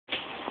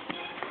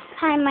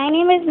Hi, my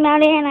name is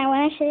Mauri and I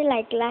want to show you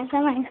like last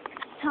time I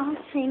saw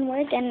train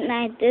work and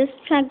this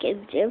truck is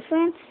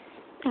different.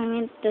 I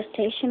mean the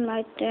station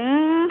right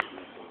there.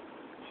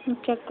 The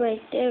truck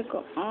right there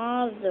go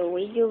all the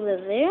way over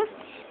there.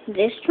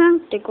 This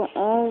truck they go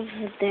all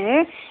over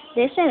there.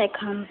 This side they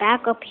come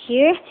back up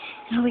here.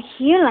 And over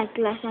here like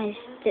last time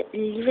I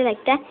leave it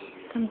like that.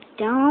 Comes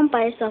down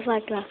by itself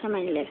like last time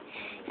I lived.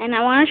 And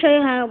I want to show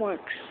you how it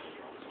works.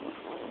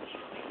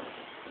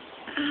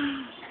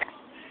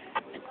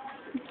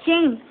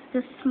 James,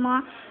 the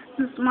smart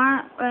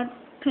red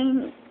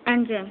paint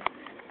engine.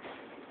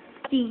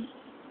 C,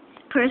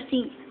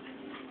 Percy,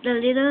 the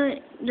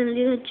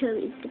little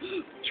chili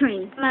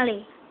train.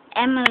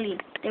 Emily,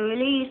 the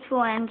really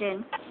useful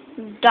engine.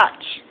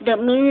 Dutch, the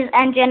meanest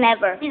engine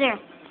ever. Peter,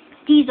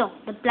 Diesel,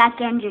 the black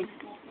engine.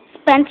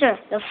 Spencer,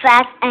 the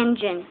fast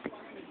engine.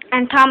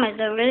 And Thomas,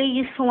 the really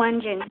useful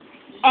engine.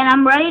 And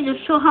I'm ready to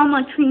show how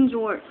my trains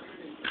work.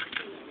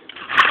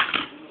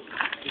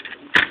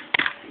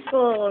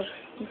 Goes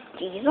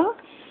Diesel.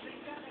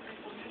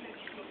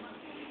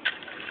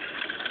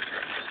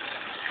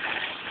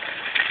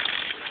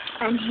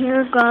 And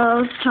here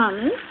goes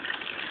Tommy.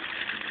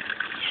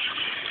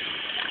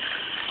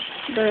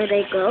 There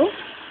they go.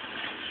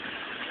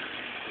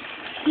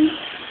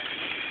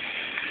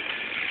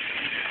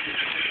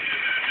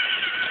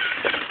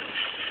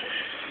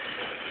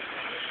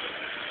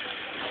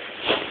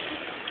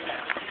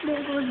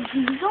 There goes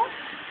Diesel.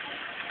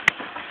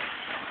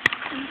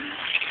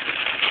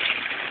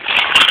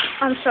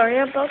 I'm sorry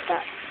about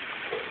that.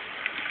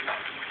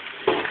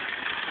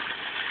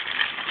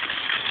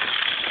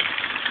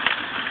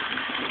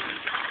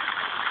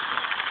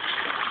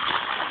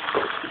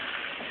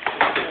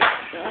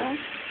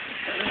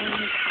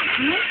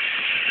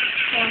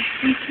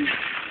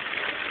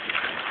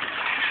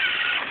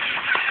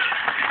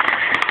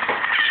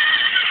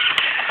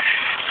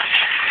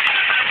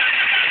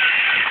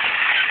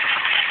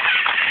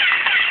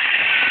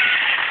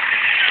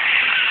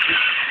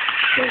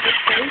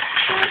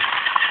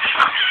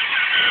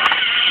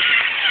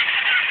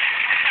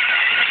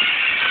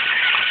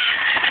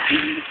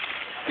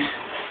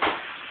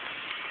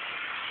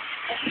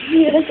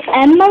 Here's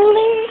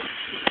Emily.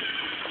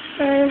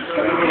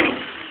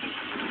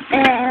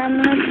 And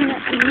I'm going to turn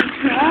it in the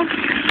truck.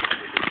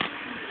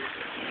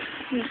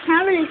 You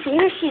can't really see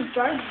her. She's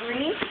dark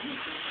green.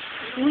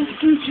 You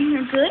can see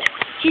her good.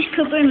 She's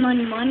covered in mud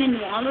and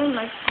water.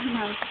 Like, you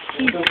know.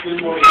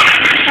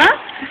 Huh?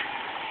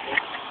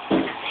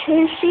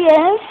 Here she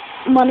is.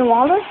 Mud and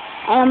water.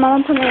 And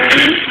I'm going to put her in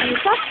the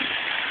truck.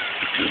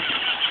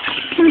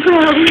 Can you put her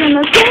over here in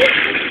the truck?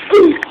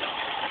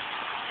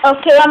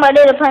 Okay, I'm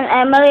ready to put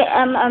Emily.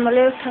 I'm ready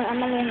to put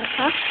Emily in the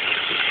truck.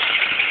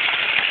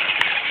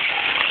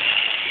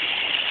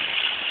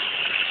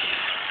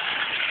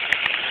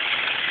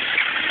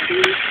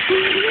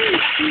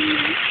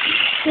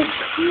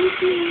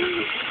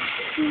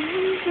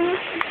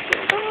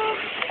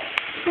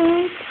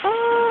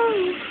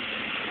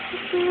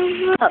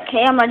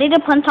 Okay, I'm ready to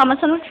put Thomas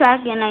on the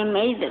track, and I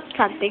made the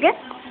track bigger.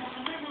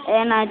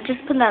 And I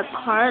just put that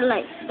car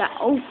like that.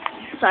 Oh,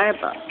 sorry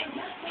about that.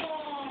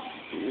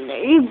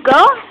 There you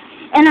go.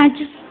 And I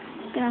just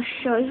gonna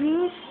show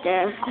you.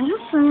 There goes.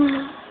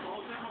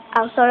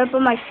 I'm sorry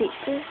about my feet.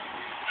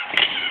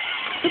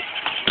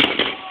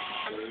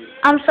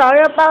 I'm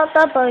sorry about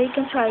that, but you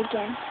can try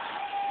again.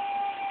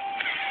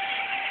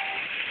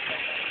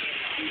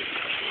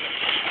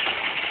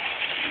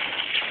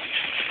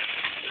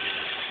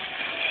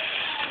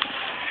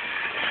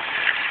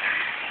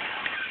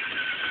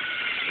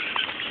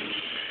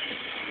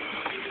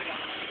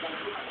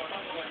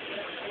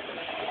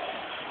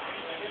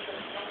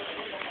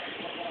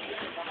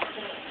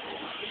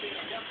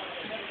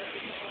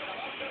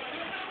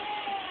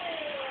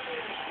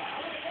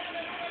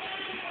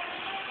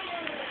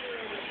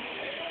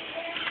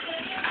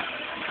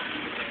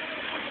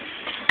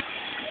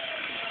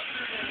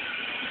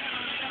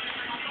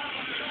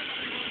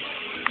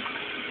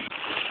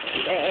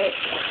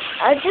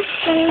 I just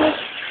turned this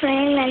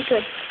train into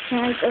a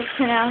chance of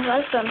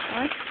canal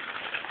somewhere.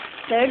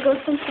 There goes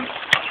some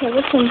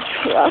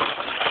truck.